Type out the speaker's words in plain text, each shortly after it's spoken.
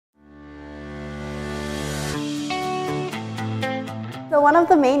So one of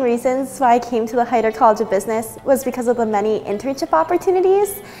the main reasons why I came to the Heider College of Business was because of the many internship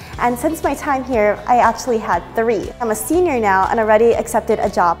opportunities. And since my time here, I actually had 3. I'm a senior now and already accepted a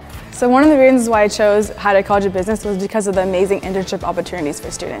job. So one of the reasons why I chose Heider College of Business was because of the amazing internship opportunities for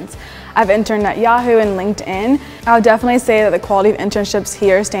students. I've interned at Yahoo and LinkedIn. I would definitely say that the quality of internships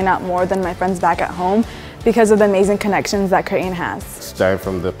here stand out more than my friends back at home because of the amazing connections that Creighton has. Starting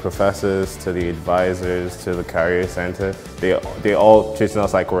from the professors to the advisors to the career center, they all treat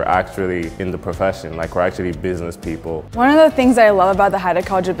us like we're actually in the profession, like we're actually business people. One of the things that I love about the Heider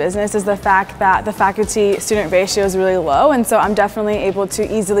College of Business is the fact that the faculty-student ratio is really low, and so I'm definitely able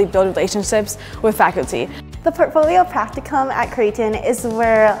to easily build relationships with faculty. The Portfolio Practicum at Creighton is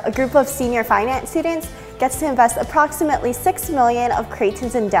where a group of senior finance students gets to invest approximately $6 million of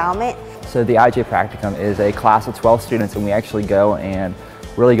Creighton's endowment. So the IJ Practicum is a class of 12 students, and we actually go and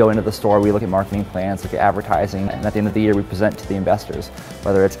really go into the store. We look at marketing plans, look at advertising, and at the end of the year we present to the investors,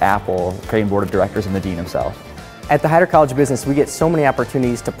 whether it's Apple, Creighton Board of Directors, and the Dean himself. At the Heider College of Business, we get so many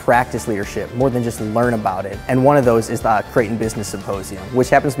opportunities to practice leadership, more than just learn about it. And one of those is the Creighton Business Symposium,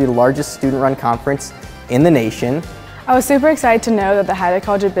 which happens to be the largest student-run conference in the nation. I was super excited to know that the Heider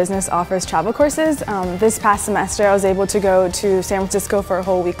College of Business offers travel courses. This past semester I was able to go to San Francisco for a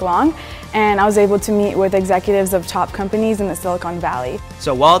whole week long, and I was able to meet with executives of top companies in the Silicon Valley.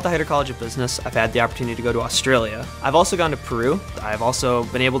 So while at the Heider College of Business, I've had the opportunity to go to Australia. I've also gone to Peru. I've also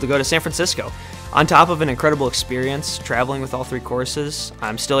been able to go to San Francisco. On top of an incredible experience traveling with all 3 courses,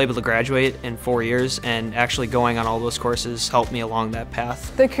 I'm still able to graduate in 4 years, and actually going on all those courses helped me along that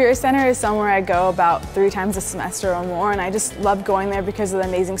path. The Career Center is somewhere I go about 3 times a semester or more, and I just love going there because of the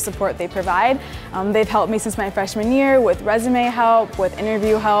amazing support they provide. They've helped me since my freshman year with resume help, with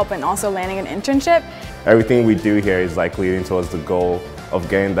interview help, and also landing an internship. Everything we do here is like leading towards the goal of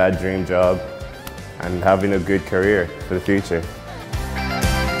getting that dream job and having a good career for the future.